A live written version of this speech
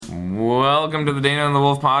welcome to the Dana and the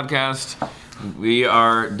Wolf podcast. We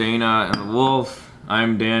are Dana and the Wolf.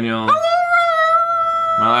 I'm Daniel. My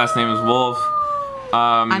last name is Wolf.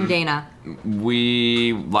 I'm Dana.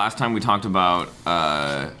 Last time we talked about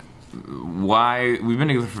why we've been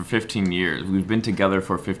together for 15 years. We've been together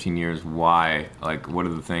for 15 years. Why? Like, what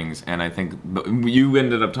are the things? And I think you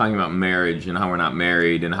ended up talking about marriage and how we're not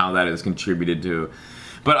married and how that has contributed to.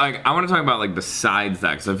 But I want to talk about like besides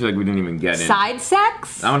that, because I feel like we didn't even get in. Side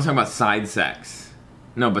sex? I want to talk about side sex.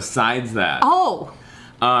 No, besides that. Oh.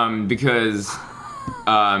 Because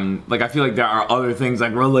like I feel like there are other things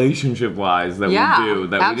like relationship-wise that we do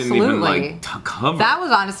that absolutely. we didn't even like cover. That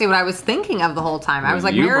was honestly what I was thinking of the whole time. I was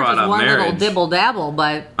like, you marriage brought is up one marriage. little dibble-dabble,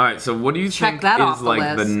 but All right, so what do you think that off is the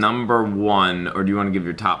like the list. number one, or do you want to give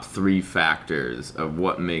your top 3 factors of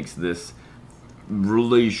what makes this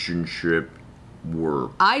relationship work?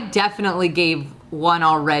 I definitely gave one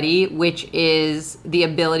already, which is the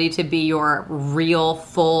ability to be your real,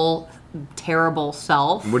 full, terrible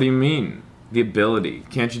self. What do you mean? The ability.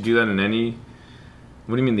 Can't you do that in any...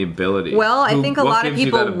 What do you mean the ability? Well, I think a what lot of gives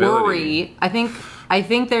you that people ability? worry. I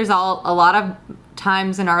think there's a lot of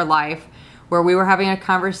times in our life where we were having a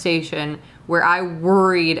conversation where I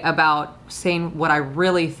worried about saying what I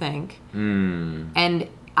really think. And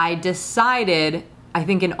I decided, I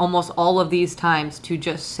think in almost all of these times, to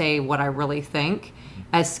just say what I really think,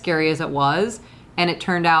 as scary as it was. And it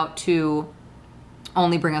turned out to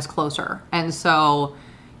only bring us closer. And so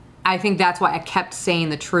I think that's why I kept saying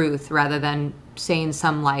the truth rather than saying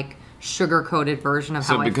some like sugar-coated version of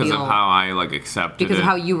how I feel. So because of how I like accepted because it. of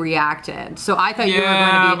how you reacted. So I thought you were going to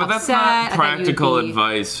Yeah, be but upset. that's not practical I thought you'd be,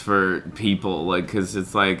 advice for people, like, because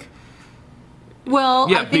it's like... Well,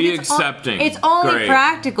 Yeah, I think be it's accepting. It's only Great.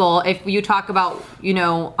 practical if you talk about, you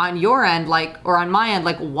know, on your end, like, or on my end,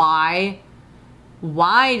 like, why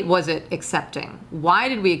was it accepting? Why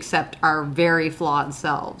did we accept our very flawed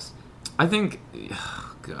selves? I think... Oh,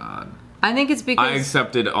 God. I think it's because... I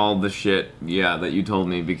accepted all the shit, that you told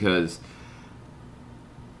me, because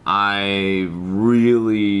I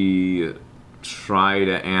really try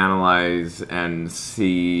to analyze and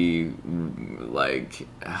see, like,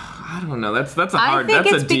 I don't know. That's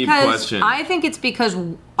a deep question. I think it's because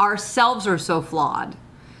ourselves are so flawed.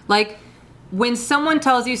 Like, when someone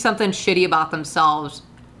tells you something shitty about themselves,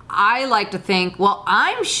 I like to think, well,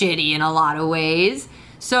 I'm shitty in a lot of ways.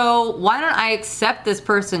 So why don't I accept this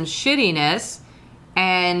person's shittiness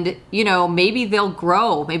and, you know, maybe they'll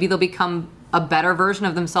grow. Maybe they'll become a better version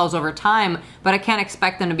of themselves over time, but I can't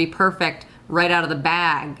expect them to be perfect right out of the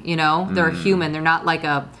bag, you know? They're a human. They're not like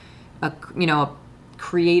a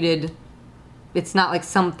created... It's not like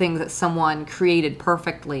something that someone created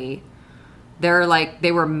perfectly. They're like,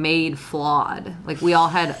 they were made flawed. Like, we all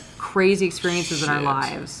had crazy experiences in our Shit.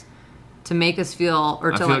 lives to make us feel,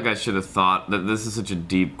 or I to feel like I should have thought that this is such a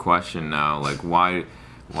deep question now. Like, why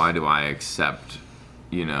do I accept,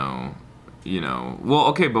 you know? Well,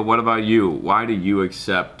 okay, but what about you? Why do you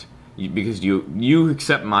accept? Because you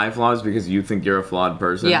accept my flaws because you think you're a flawed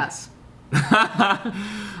person? Yes. All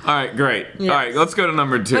right, great. Yes. All right, let's go to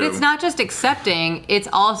number 2. But it's not just accepting, it's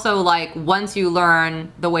also like once you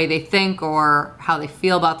learn the way they think or how they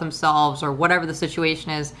feel about themselves or whatever the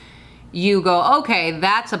situation is, you go, okay,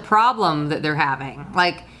 that's a problem that they're having.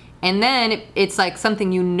 Like, and then it's like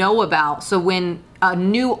something you know about. So when a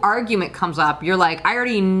new argument comes up, you're like, I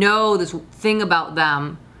already know this thing about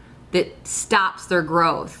them that stops their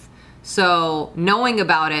growth. So knowing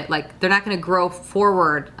about it, like, they're not going to grow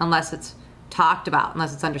forward unless it's talked about,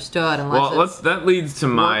 unless it's understood, unless that leads to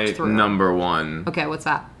my through. number 1. Okay, what's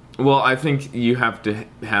that? Well, I think you have to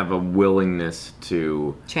have a willingness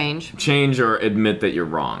to Change or admit that you're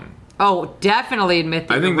wrong. Oh, definitely admit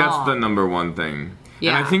that I think you're that's wrong. the number 1 thing.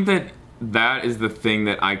 Yeah. And I think that is the thing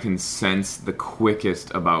that I can sense the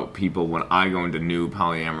quickest about people when I go into new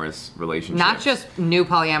polyamorous relationships. Not just new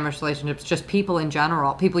polyamorous relationships, just people in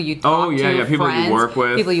general. People you talk to, people friends, you work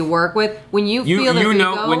with. People you work with. When you feel their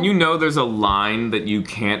ego, when you know there's a line that you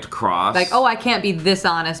can't cross. like, oh, I can't be this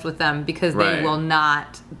honest with them because Right. they will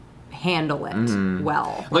not handle it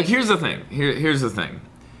well. Like, here's the thing. Here's the thing.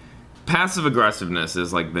 Passive aggressiveness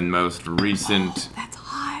is like the most recent That's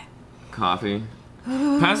hot. coffee.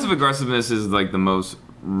 Passive aggressiveness is like the most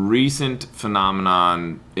recent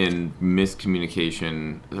phenomenon in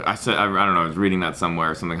miscommunication. I don't know, I was reading that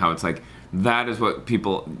somewhere, something how it's like that is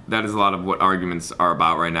a lot of what arguments are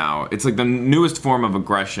about right now. It's like the newest form of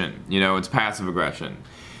aggression, it's passive aggression.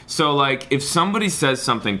 So like if somebody says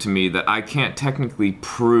something to me that I can't technically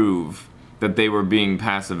prove that they were being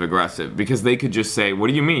passive aggressive, because they could just say, what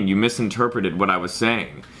do you mean? You misinterpreted what I was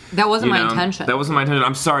saying. That wasn't my intention. That wasn't my intention.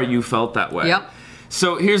 I'm sorry you felt that way. Yep.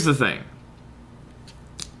 So here's the thing.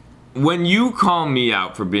 when you call me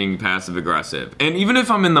out for being passive aggressive, and even if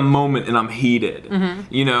I'm in the moment and I'm heated,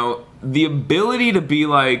 you know, the ability to be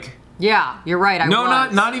like, yeah, you're right.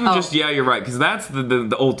 not even just yeah, you're right, because that's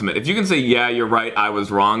the ultimate. If you can say yeah, you're right, I was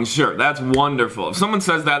wrong, sure, that's wonderful. If someone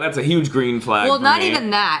says that, that's a huge green flag. Well, for not me. even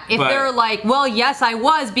that. If they're like, well, yes, I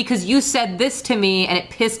was because you said this to me and it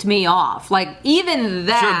pissed me off. Like even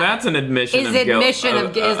that. Sure, that's an admission.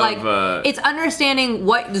 It's understanding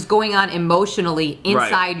what is going on emotionally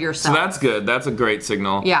inside yourself. So that's good. That's a great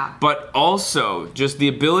signal. Yeah. But also just the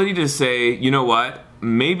ability to say, you know what?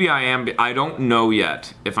 Maybe I am. I don't know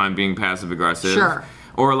yet if I'm being passive aggressive. Sure.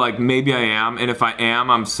 Or like maybe I am, and if I am,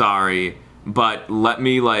 I'm sorry. But let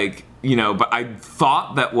me like, you know. But I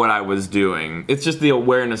thought that what I was doing. It's just the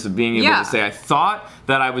awareness of being able to say I thought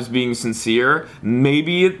that I was being sincere.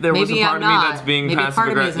 Maybe there was a part of me that's being passive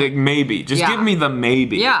aggressive. Like, maybe just give me the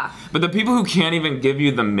maybe. Yeah. But the people who can't even give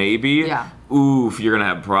you the maybe, oof, you're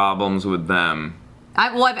gonna have problems with them.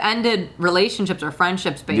 I've ended relationships or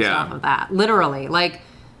friendships based off of that. Literally. Like,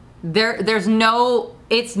 there's no...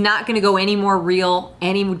 It's not going to go any more real,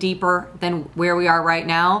 any deeper than where we are right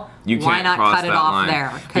now. Why not cut it off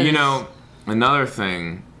there? But, you know, another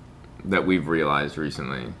thing that we've realized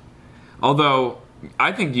recently, although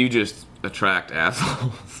I think you just attract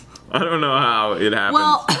assholes. I don't know how it happens.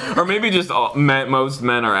 Well, or maybe just most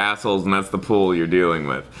men are assholes and that's the pool you're dealing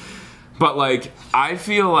with. But, like, I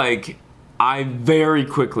feel like I very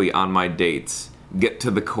quickly on my dates get to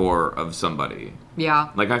the core of somebody. Yeah.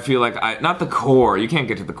 Like I feel like not the core. You can't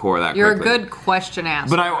get to the core that You're quickly. a good question asker.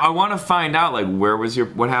 But I want to find out like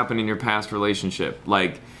what happened in your past relationship.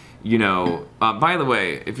 Like, you know, by the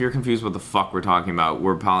way, if you're confused what the fuck we're talking about,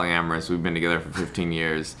 we're polyamorous. We've been together for 15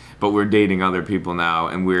 years, but we're dating other people now,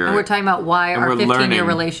 and we're talking about why our 15-year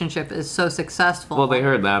relationship is so successful. Well, they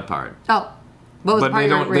heard that part. Oh. What was but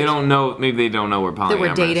they don't know. Maybe they don't know we're polyamorous. That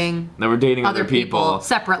we're dating. That we're dating other people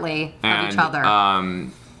separately from each other.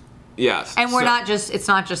 Yes. And we're not just. It's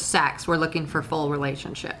not just sex. We're looking for full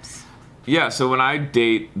relationships. Yeah. So when I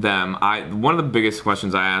date them, one of the biggest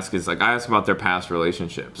questions I ask is like I ask about their past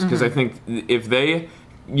relationships because I think if they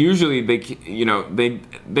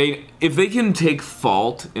if they can take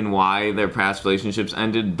fault in why their past relationships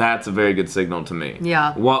ended, that's a very good signal to me.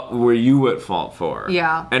 Yeah. What were you at fault for?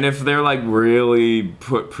 Yeah. And if they're like really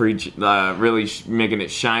making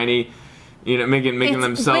it shiny, you know, making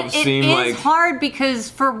themselves seem like it's hard because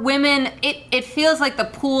for women, it feels like the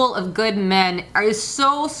pool of good men is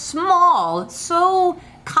so small, so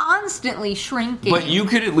constantly shrinking. But you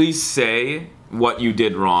could at least say what you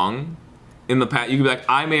did wrong. In the past, you could be like,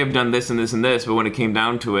 I may have done this and this and this, but when it came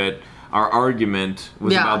down to it, our argument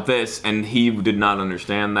was about this, and he did not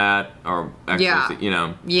understand that, or actually, you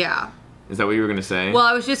know. Yeah. Is that what you were going to say? Well,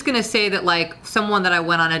 I was just going to say that, like, someone that I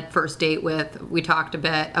went on a first date with, we talked a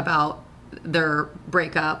bit about their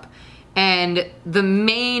breakup, and the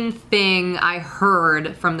main thing I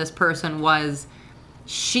heard from this person was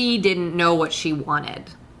she didn't know what she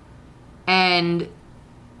wanted. And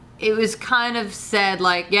it was kind of said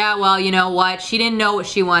like, yeah, well, you know what? She didn't know what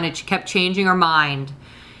she wanted. She kept changing her mind.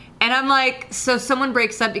 And I'm like, so someone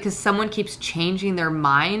breaks up because someone keeps changing their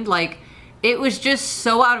mind? Like, it was just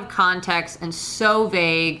so out of context and so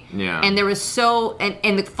vague. Yeah. And there was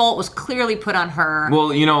and the fault was clearly put on her.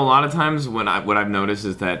 Well, you know, a lot of times what I've noticed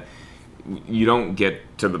is that you don't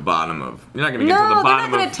get to the bottom of. You're not going to get to the bottom of. No, they're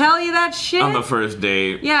not going to tell you that shit. On the first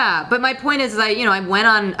date. Yeah, but my point is that, I went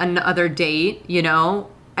on another date,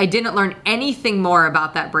 I didn't learn anything more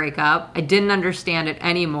about that breakup. I didn't understand it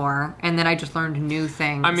anymore. And then I just learned new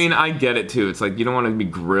things. I mean, I get it too. It's like you don't want to be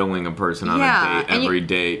grilling a person on a date every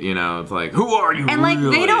date. It's like, who are you? And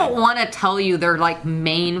really? They don't want to tell you their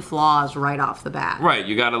main flaws right off the bat. Right,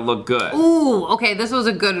 you got to look good. Ooh, okay, this was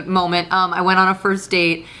a good moment. I went on a first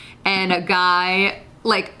date and a guy,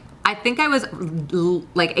 I think I was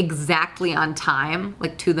exactly on time,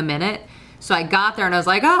 to the minute. So I got there and I was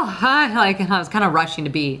like, oh, hi. And I was kind of rushing to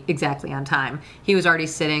be exactly on time. He was already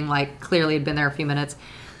sitting, clearly had been there a few minutes.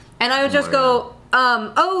 And I would just go,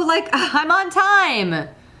 I'm on time. And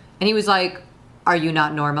he was like, are you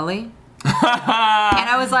not normally? And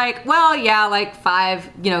I was like, well, yeah,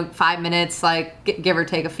 5 minutes, give or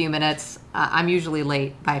take a few minutes. I'm usually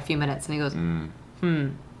late by a few minutes. And he goes,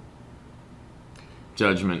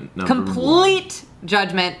 Judgment number complete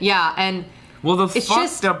judgment, yeah. And well, the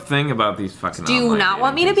fucked up thing about these fucking do you not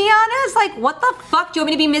want me to be honest? What the fuck? Do you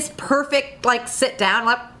want me to be Miss Perfect? Sit down?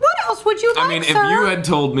 What else would you like, I mean, sir? if you had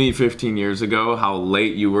told me 15 years ago how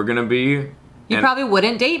late you were gonna be... You probably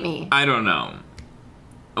wouldn't date me. I don't know.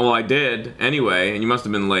 Well, I did, anyway, and you must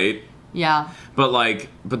have been late. Yeah. But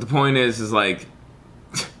the point is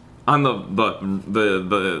on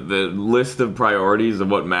the list of priorities of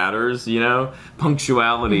what matters, you know?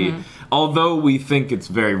 Punctuality. Although we think it's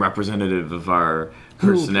very representative of our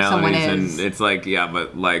personalities, and it's like, yeah,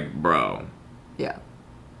 but like, bro. Yeah.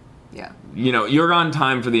 Yeah. You know, you're on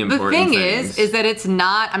time for the important things. Is that it's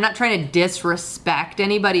not, I'm not trying to disrespect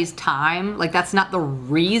anybody's time. Like, that's not the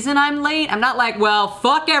reason I'm late. I'm not like, well,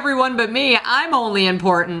 fuck everyone but me. I'm only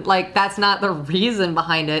important. Like, that's not the reason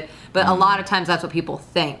behind it. But a lot of times that's what people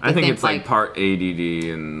think. I think it's like part ADD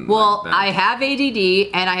and... Well, like I have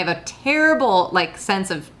ADD and I have a terrible, like, sense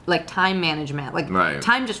of, like, time management. Like,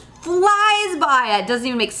 time just flies by. It doesn't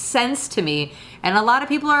even make sense to me. And a lot of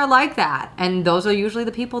people are like that. And those are usually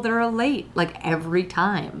the people that are late, like, every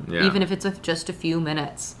time. Yeah. Even if it's just a few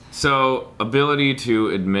minutes. So, ability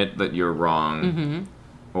to admit that you're wrong.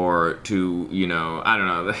 Or to, you know, I don't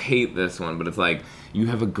know, I hate this one, but it's like, you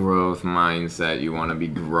have a growth mindset, you want to be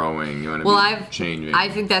growing, you want to be changing. I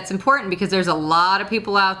think that's important because there's a lot of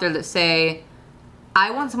people out there that say,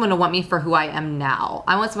 I want someone to want me for who I am now.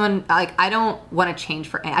 I want someone, like, I don't want to change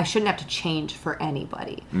I shouldn't have to change for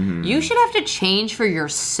anybody. You should have to change for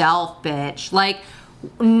yourself, bitch. Like,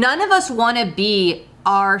 none of us want to be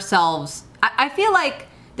ourselves. I feel like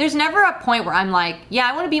there's never a point where I'm like, yeah,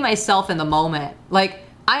 I want to be myself in the moment. Like,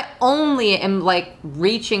 I only am, like,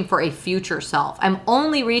 reaching for a future self. I'm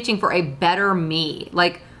only reaching for a better me.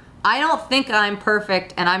 Like, I don't think I'm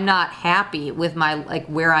perfect and I'm not happy with my, like,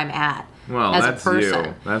 where I'm at. Well, as that's a person.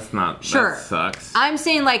 You. That's not, sure. That sucks. I'm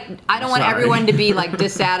saying, like, I don't want everyone to be, like,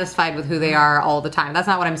 dissatisfied with who they are all the time. That's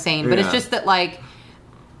not what I'm saying. But it's just that, like,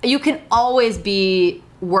 you can always be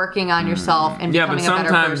working on yourself and becoming a better person. Yeah, but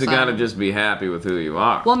sometimes you gotta just be happy with who you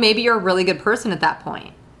are. Well, maybe you're a really good person at that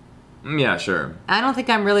point. Yeah, sure. I don't think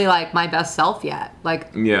I'm really, like, my best self yet. Like,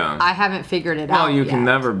 yeah. I haven't figured it out Well, you yet. can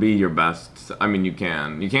never be your best. I mean, you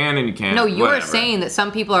can. You can and you can't. No, you whatever. are saying that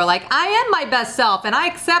some people are like, I am my best self, and I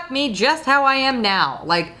accept me just how I am now.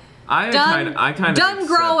 Like, I kind of accept,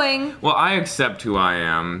 growing. Well, I accept who I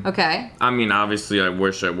am. Okay. I mean, obviously, I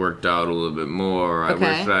wish I worked out a little bit more. I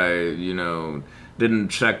wish I, you know... didn't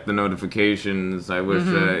check the notifications. I wish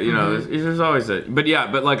you know, there's always a, but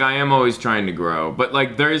yeah, but like I am always trying to grow, but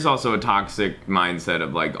like there is also a toxic mindset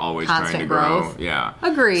of like always constant trying to growth. grow. Yeah,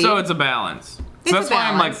 agree. So it's a balance. So that's why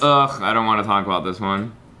I'm like, I don't want to talk about this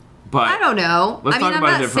one. But I don't know. Let's talk I'm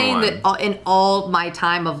about not a different saying that in all my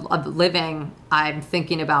time of living, I'm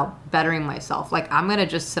thinking about bettering myself. Like, I'm gonna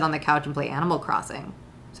just sit on the couch and play Animal Crossing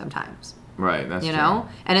sometimes. Right, that's you true. know,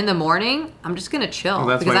 and in the morning, I'm just gonna chill. Well,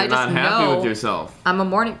 that's because why you're I just not happy know with yourself. I'm a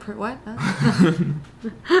morning. What?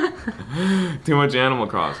 Too much Animal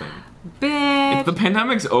Crossing. Bitch. The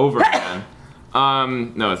pandemic's over, man.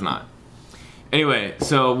 No, it's not. Anyway,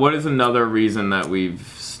 so what is another reason that we've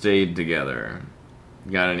stayed together?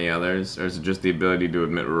 Got any others, or is it just the ability to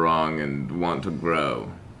admit we're wrong and want to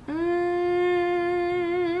grow?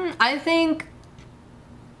 I think.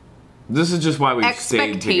 This is just why we've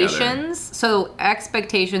stayed together. Expectations. So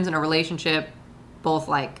expectations in a relationship, both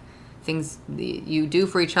like things you do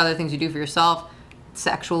for each other, things you do for yourself,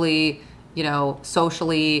 sexually, you know,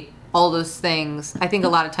 socially, all those things. I think a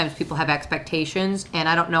lot of times people have expectations, and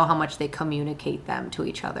I don't know how much they communicate them to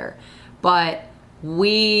each other. But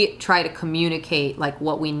we try to communicate like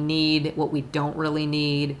what we need, what we don't really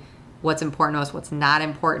need, what's important to us, what's not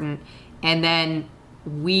important, and then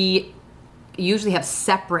we usually have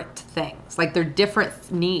separate things. Like, they're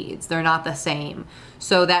different needs. They're not the same.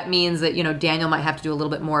 So that means that, you know, Daniel might have to do a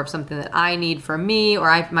little bit more of something that I need for me, or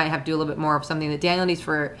I might have to do a little bit more of something that Daniel needs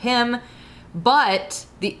for him. But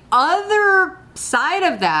the other side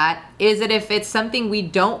of that is that if it's something we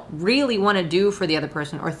don't really want to do for the other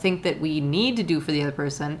person or think that we need to do for the other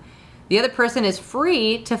person is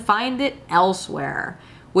free to find it elsewhere.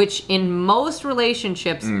 Which in most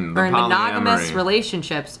relationships, or in monogamous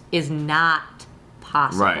relationships, is not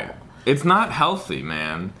possible. Right. It's not healthy,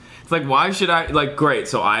 man. It's like, why should I, like, great,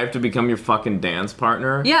 so I have to become your fucking dance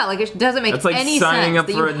partner? Yeah, like, it doesn't make any sense. It's like signing up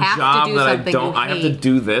for a job that I have to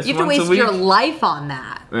do this once a week. You have to waste your life on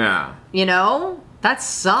that. Yeah. You know? That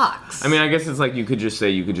sucks. I mean, I guess it's like you could just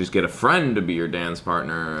say you could just get a friend to be your dance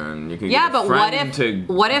partner, and you could get a friend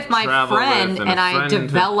what if my friend and I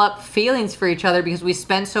develop feelings for each other because we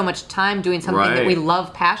spend so much time doing something that we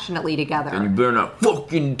love passionately together? And you better not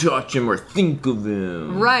fucking touch him or think of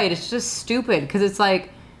him. Right, it's just stupid because it's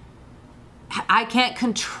like, I can't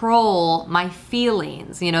control my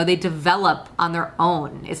feelings. You know, they develop on their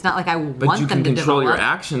own. It's not like I want them to develop. But you can control your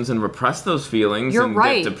actions and repress those feelings and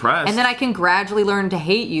get depressed. And then I can gradually learn to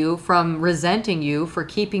hate you from resenting you for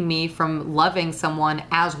keeping me from loving someone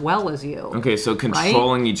as well as you. Okay, so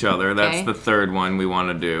controlling each other, that's the third one we want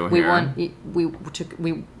to do here.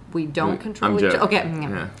 we don't control I'm each other. joking.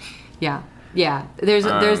 Okay. Yeah. Yeah. There's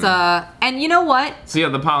a, and you know what? So yeah,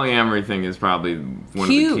 the polyamory thing is probably one of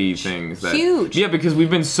the key things. Huge. Yeah, because we've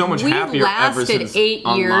been so much happier ever since 8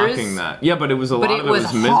 unlocking years, that. Yeah, but it was a lot of it was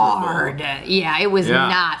miserable. Hard. Yeah, it was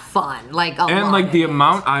not fun. Like a and lot like of the it.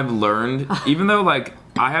 amount I've learned, even though like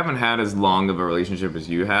I haven't had as long of a relationship as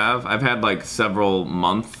you have. I've had like several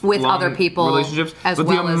month with other people relationships, as but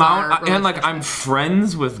well the as amount our and like I'm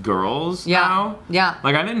friends with girls now. Yeah.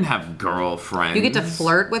 Like I didn't have girlfriends. You get to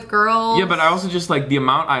flirt with girls. Yeah, but I also just like the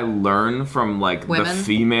amount I learn from like Women? the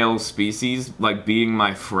female species, like being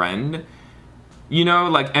my friend. You know,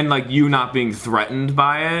 like, and like you not being threatened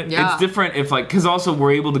by it. Yeah. It's different if like, cause also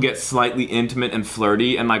we're able to get slightly intimate and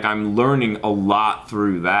flirty, and like I'm learning a lot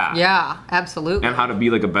through that. Yeah, absolutely. And how to be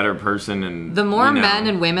like a better person. And the more you know. men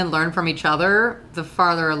and women learn from each other, the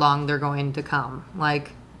farther along they're going to come.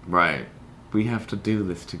 Like, right. We have to do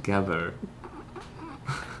this together.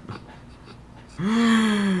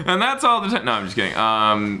 And that's all the time. No, I'm just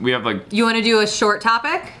kidding. We have like. You want to do a short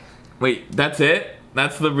topic? Wait, that's it?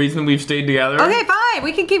 That's the reason we've stayed together? Okay, fine.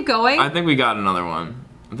 We can keep going. I think we got another one.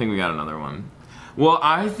 Well,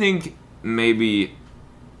 I think maybe,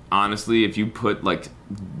 honestly, if you put, like,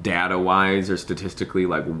 data-wise or statistically,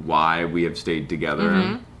 like, why we have stayed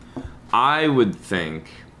together, I would think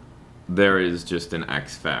there is just an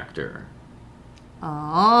X factor.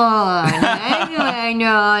 Oh, no.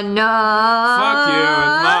 Fuck you.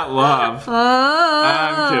 It's not love.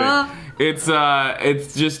 I'm kidding.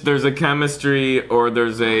 It's just there's a chemistry or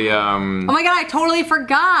there's a Oh my god, I totally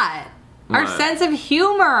forgot. Our What? sense of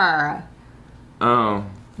humor. Oh.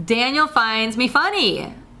 Daniel finds me funny.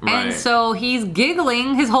 And Right. so he's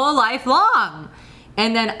giggling his whole life long.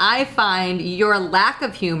 And then I find your lack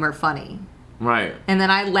of humor funny. Right. And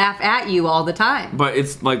then I laugh at you all the time. But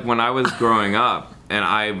it's like when I was growing up and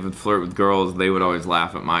I would flirt with girls, they would always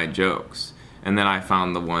laugh at my jokes. And then I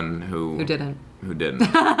found the one who didn't. Who didn't.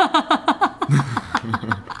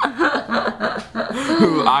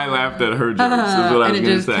 Who I laughed at her jokes is what I was And it going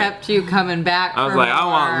to just say. kept you coming back. I was for like, more. I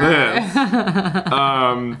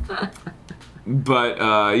want this. But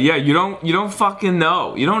yeah, you don't fucking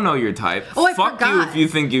know. You don't know your type. Oh, I Fuck forgot. you if you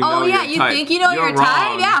think you know your type. Oh, yeah, you think you know You're your type?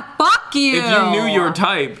 wrong. Yeah, fuck you. If you knew your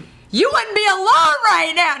type, you wouldn't be alone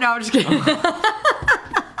right now. No, I'm just kidding.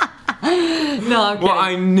 No, I'm kidding. well,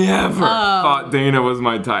 I never thought Dana was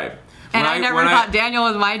my type. And I never thought Daniel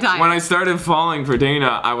was my type. When I started falling for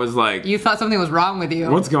Dana, I was like, You thought something was wrong with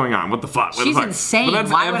you. what's going on? What the fuck? What She's the fuck? insane. But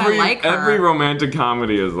that's Why would I like her? Every romantic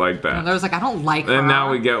comedy is like that. And there was like, I don't like her. And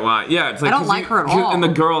now we get why. Yeah, it's like I don't 'cause like her at all. And the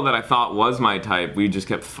girl that I thought was my type, we just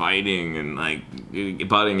kept fighting and like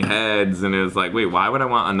butting heads, and it was like, wait, why would I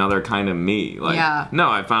want another kind of me? Like, Yeah. no,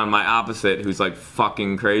 I found my opposite, who's like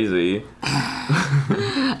fucking crazy.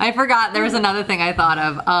 I forgot. There was another thing I thought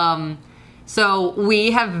of. So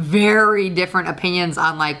we have very different opinions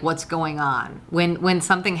on like what's going on. When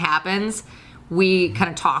something happens, we kind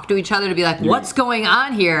of talk to each other to be like, what's going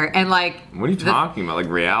on here? And like, What are you talking about? Like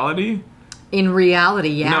reality? in reality,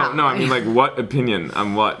 yeah. No, I mean like what opinion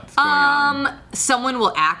on what's going on? Someone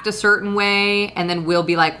will act a certain way, and then we'll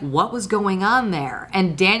be like, what was going on there?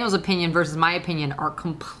 And Daniel's opinion versus my opinion are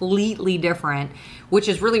completely different, which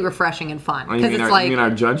is really refreshing and fun. Oh, you Because mean it's you mean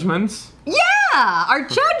our judgments? yeah, our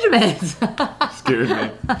judgments. Scared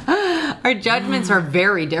me. Our judgments are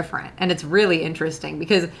very different, and it's really interesting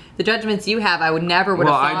because the judgments you have, I would never would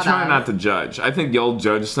Well, have thought I try of. not to judge. I think you'll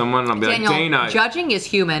judge someone, and I'll be Daniel, like, Dana. judging is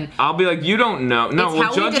human. I'll be like, you don't know. No, It's well, how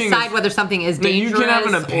we judging decide is, whether something is No, dangerous you can have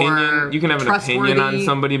an opinion. or You can have an opinion on trustworthy.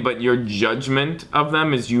 somebody, but your judgment of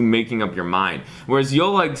them is you making up your mind. Whereas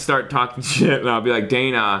you'll like start talking shit, and I'll be like,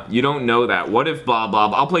 Dana, you don't know that. What if blah blah?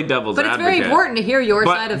 Blah. I'll play devil's But it's advocate. very important to hear your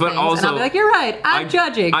But- side of but things, also, and I'll be like, you're right. I'm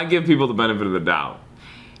judging. I give people the benefit of the doubt.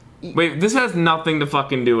 Wait, this has nothing to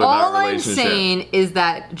fucking do with All our I'm relationship. saying is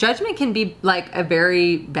that judgment can be like a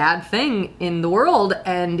very bad thing in the world,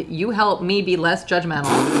 and you help me be less judgmental.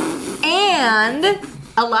 And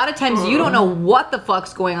a lot of times you don't know what the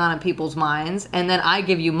fuck's going on in people's minds, and then I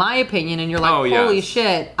give you my opinion, and you're like, Oh, holy yes.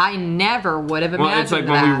 shit, I never would have imagined Well, it's like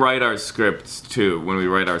that. when we write our scripts too. When we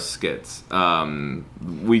write our skits,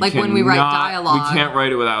 we Like when we write cannot- dialogue. We can't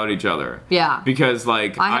write it without each other. Yeah. Because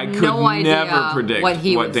like I I have could no idea never predict what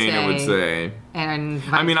he would Dana would say. say. And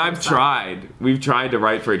I mean, I've vice versa. tried. We've tried to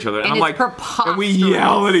write for each other, and, And I'm it's like, and we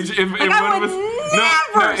yell at each. If I one would of us,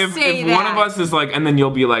 never if say one of that. us is like, and then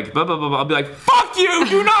you'll be like, blah blah blah, blah, I'll be like, fuck you!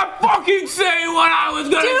 Do not fucking say what I was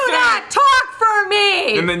gonna Do say. not talk for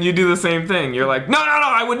me. And then you do the same thing. You're like, no,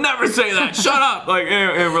 I would never say that. Shut up. Like,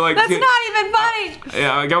 and we're like, that's not even funny.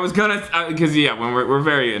 Yeah, like I was gonna, because when we're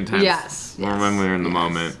very intense. Yes. When we're in the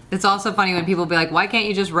moment. It's also funny when people be like, why can't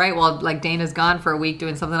you just write while like Dana's gone for a week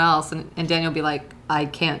doing something else? And Daniel be like, I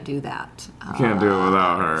can't do that. Can't do it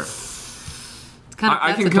without her.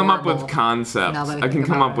 I can come up with concepts. I can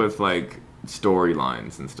come up with like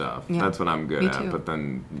storylines and stuff. Yeah, that's what I'm good at. But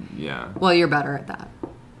then, well, you're better at that.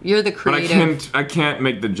 You're the creator. But I can't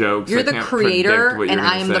make the jokes. You're the creator, and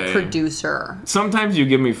I'm the producer. Sometimes you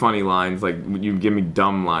give me funny lines, like you give me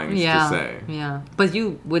dumb lines to say. Yeah, but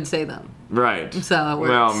you would say them. Right. So it works.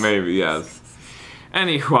 Well, maybe, yes.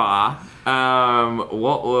 Anyway,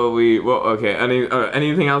 what were we? Well, okay.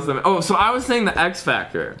 Anything else? So I was saying the X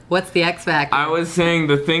Factor. What's the X Factor? I was saying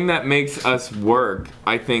the thing that makes us work.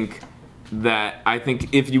 I think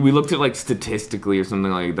if we looked at like statistically or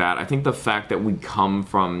something like that, I think the fact that we come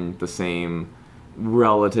from the same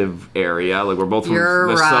relative area, like we're both from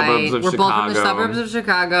the suburbs of Chicago. We're both from the suburbs of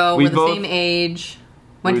Chicago. We're the same age.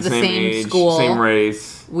 Went to the same school. Same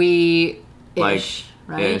race. Ish.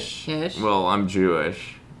 Well, I'm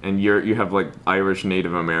Jewish, and you have like Irish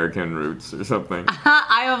Native American roots or something.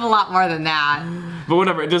 I have a lot more than that. But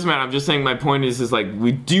whatever, it doesn't matter. I'm just saying my point is like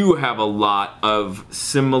we do have a lot of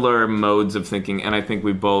similar modes of thinking, and I think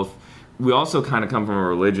we also kind of come from a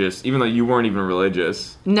religious, even though you weren't even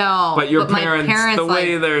religious. No, but your parents, the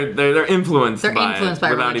way they're influenced by it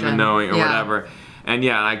without religion. Even knowing or whatever. And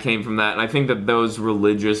I came from that, and I think that those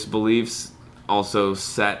religious beliefs also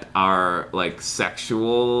set our like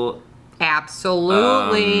sexual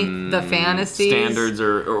absolutely the fantasies standards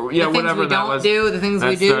or the whatever that was. The things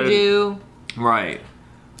we do. Right.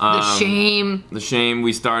 The shame.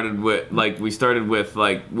 We started with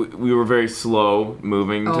we were very slow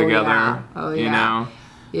moving together. Yeah. Oh yeah. You know.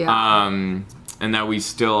 Yeah. And that we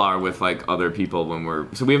still are with like other people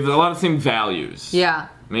so we have a lot of same values. Yeah.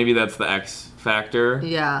 Maybe that's the X Factor.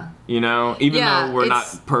 Yeah. Even though we're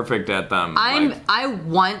not perfect at them. I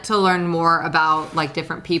want to learn more about like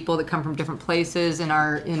different people that come from different places and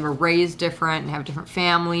we're raised different and have different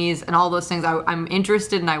families and all those things. I'm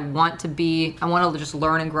interested and I want to just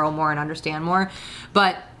learn and grow more and understand more.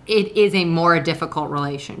 But it is a more difficult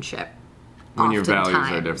relationship. When your values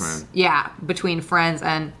are different. Yeah, between friends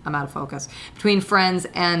and I'm out of focus. Between friends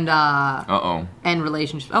and and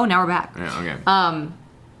relationships. Oh, now we're back. Yeah, okay.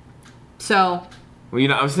 So,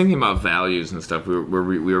 well, I was thinking about values and stuff. We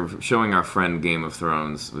were showing our friend Game of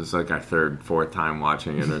Thrones. It was like our fourth time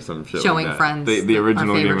watching it or some shit showing like that. Friends. The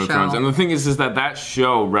original Game of show. Thrones. And the thing is that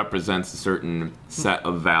show represents a certain set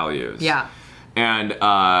of values. Yeah. And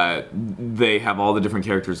they have all the different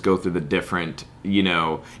characters go through the different,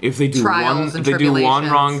 if they do one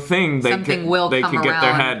wrong thing, they could get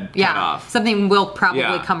their head cut off. Something will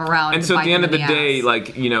probably come around. And so at the end of the day,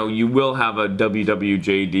 like, you will have a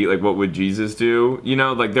WWJD, like what would Jesus do?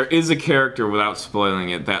 Like there is a character, without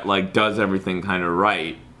spoiling it, that like does everything kind of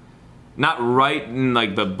right. Not right in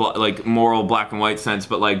like the moral black and white sense,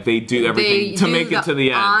 but like they do everything to make it to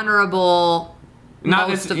the end. Honorable. Not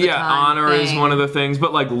most of the time honor thing. Is one of the things,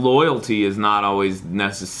 but like loyalty is not always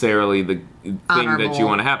necessarily the thing that you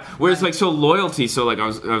want to have. Whereas like loyalty, like I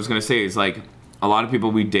was gonna say is like a lot of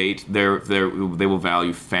people we date, they will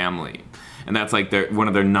value family, and that's like one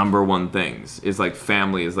of their number one things is like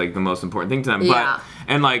family is like the most important thing to them. Yeah.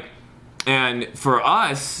 And for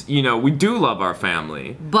us, we do love our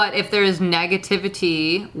family. But if there is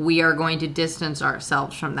negativity, we are going to distance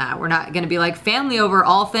ourselves from that. We're not going to be like family over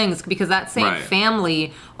all things, because that's saying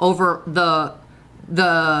family over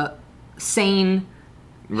the sane,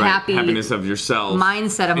 happiness of yourself,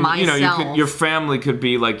 mindset of myself. Your family could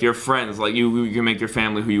be like your friends. Like you can make your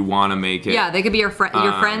family who you want to make it. Yeah, they could be your friends.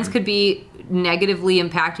 Your friends could be negatively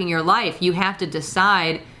impacting your life. You have to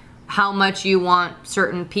decide how much you want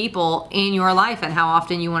certain people in your life and how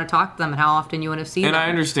often you want to talk to them and how often you want to see them. And I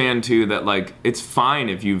understand, too, that, like, it's fine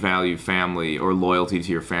if you value family or loyalty to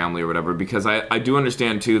your family or whatever, because I do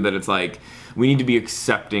understand, too, that it's, like, we need to be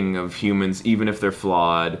accepting of humans even if they're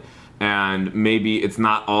flawed, and maybe it's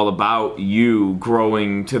not all about you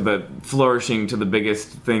flourishing to the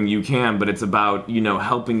biggest thing you can, but it's about,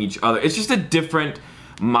 helping each other. It's just a different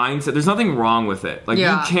mindset. There's nothing wrong with it. Like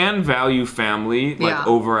you can value family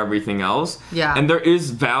over everything else. Yeah. And there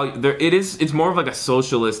is value it's more of like a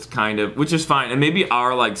socialist kind of, which is fine. And maybe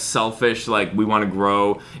our like selfish, like we want to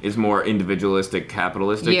grow is more individualistic,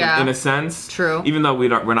 capitalistic in a sense. True. Even though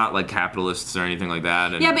we're not like capitalists or anything like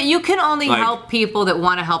that. And but you can only help people that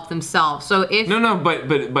want to help themselves. So if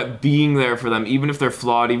but being there for them, even if they're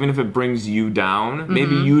flawed, even if it brings you down,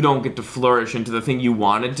 maybe you don't get to flourish into the thing you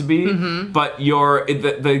wanted to be, but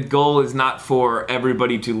the goal is not for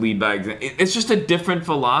everybody to lead by example. It's just a different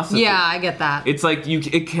philosophy. Yeah, I get that. It's like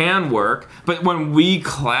it can work, but when we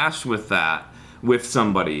clash with that with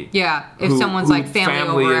somebody, yeah, if someone's like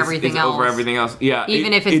family over everything else, over everything else, yeah,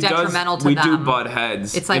 even if it's detrimental to them, we do butt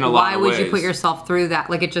heads. It's like, in a why lot of would you ways. put yourself through that?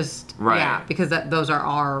 Like, it just, Right. yeah, because those are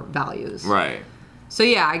our values, right? So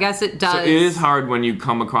yeah, I guess it does. So it is hard when you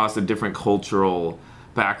come across a different cultural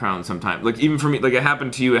background sometimes. Like, even for me, like, it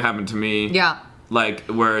happened to you, it happened to me. Yeah. Like,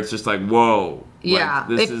 where it's just like, whoa. Yeah.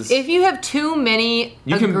 Like, If you have too many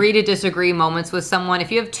agree to disagree moments with someone,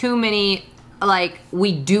 if you have too many, like,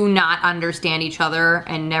 we do not understand each other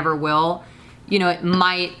and never will, you know,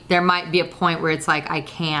 there might be a point where it's like, I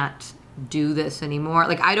can't do this anymore.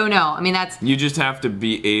 Like, I don't know. I mean, you just have to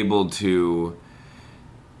be able to,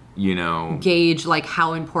 you know, gauge like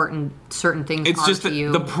how important certain things it's are just to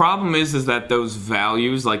you. The problem is that those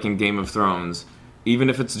values, like in Game of Thrones, even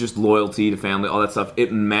if it's just loyalty to family, all that stuff,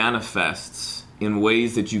 it manifests in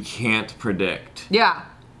ways that you can't predict. Yeah.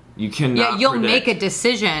 You cannot. Yeah, you'll predict. make a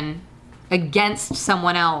decision against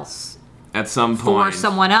someone else at some point for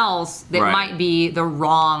someone else that Right. might be the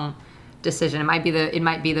wrong decision. It might be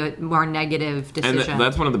the more negative decision. And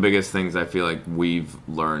that's one of the biggest things I feel like we've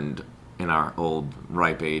learned in our old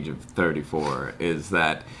ripe age of 34 is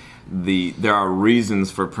that there are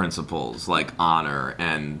reasons for principles like honor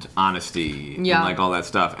and honesty and like all that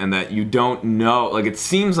stuff, and that you don't know, like, it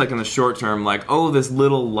seems like in the short term, like, oh, this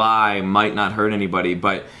little lie might not hurt anybody,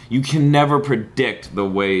 but you can never predict the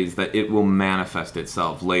ways that it will manifest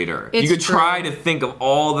itself later. It's you could true. try to think of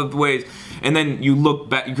all the ways, and then you look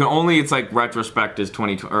back, you can only, it's like retrospect is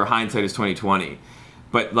 20 or hindsight is 2020.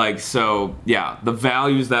 But, like, so, yeah, the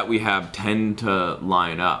values that we have tend to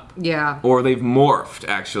line up. Yeah. Or they've morphed,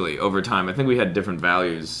 actually, over time. I think we had different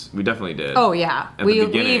values. We definitely did. Oh, yeah. At the We've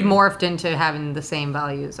beginning. morphed into having the same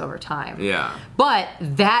values over time. Yeah. But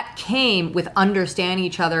that came with understanding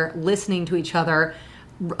each other, listening to each other,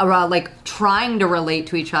 like, trying to relate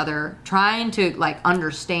to each other, trying to, like,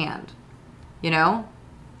 understand. You know?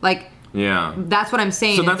 Like... Yeah. That's what I'm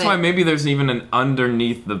saying. So that's why maybe there's even an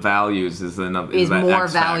underneath the values is that more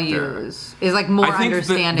X factor. values. Is like more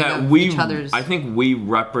understanding of each other's. I think we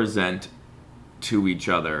represent to each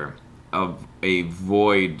other of a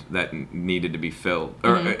void that needed to be filled,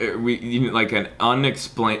 or like an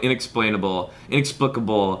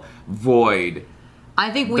inexplicable void.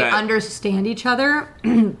 I think we understand each other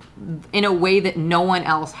in a way that no one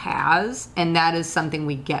else has, and that is something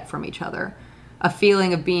we get from each other. A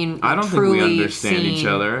feeling of being I don't truly think we understand seen. each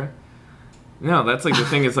other. No, that's like the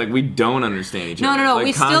thing. It's like we don't understand each other. No. Like,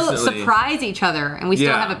 We still surprise each other, and we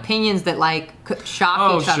still have opinions that like could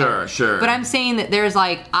shock each other. Sure. But I'm saying that there's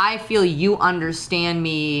like I feel you understand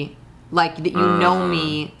me, like that you know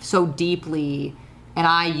me so deeply, and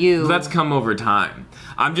I you. That's come over time.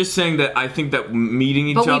 I'm just saying that I think that meeting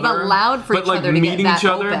each But other, we've allowed for each other to get that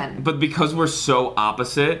open. But because we're so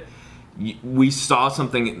opposite, we saw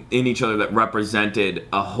something in each other that represented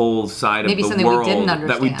a whole side Maybe of the something we world didn't that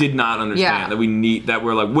we understand. did not understand. Yeah. That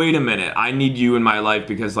we're like, wait a minute, I need you in my life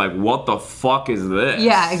because, like, what the fuck is this?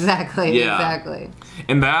 Yeah, exactly. Yeah. Exactly.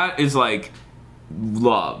 And that is like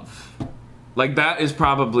love. Like, that is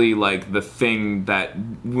probably like the thing that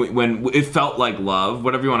when it felt like love,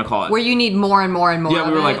 whatever you want to call it. Where you need more and more and more. Yeah,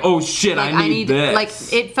 we were like, oh shit, like, I need this. Like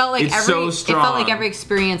it felt like It's so it strong. felt like every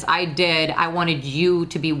experience I did, I wanted you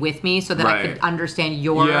to be with me so that I could understand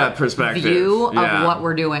your perspective. view of Yeah. what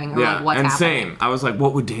we're doing or like what's and happening. same. I was like,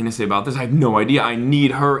 what would Dana say about this? I have no idea. I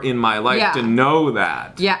need her in my life to know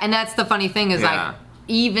that. Yeah, and that's the funny thing is like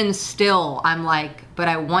even still, I'm like, but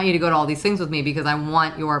I want you to go to all these things with me because I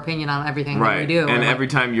want your opinion on everything that we do. And like, every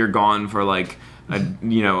time you're gone for like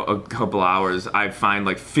a couple hours, I find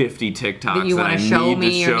like 50 TikToks that you want I to show need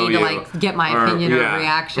me to or show need you. to like get my opinion or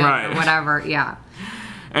reaction or whatever. Yeah.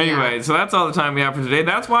 Anyway, so that's all the time we have for today.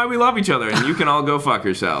 That's why we love each other, and you can all go fuck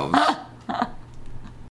yourselves.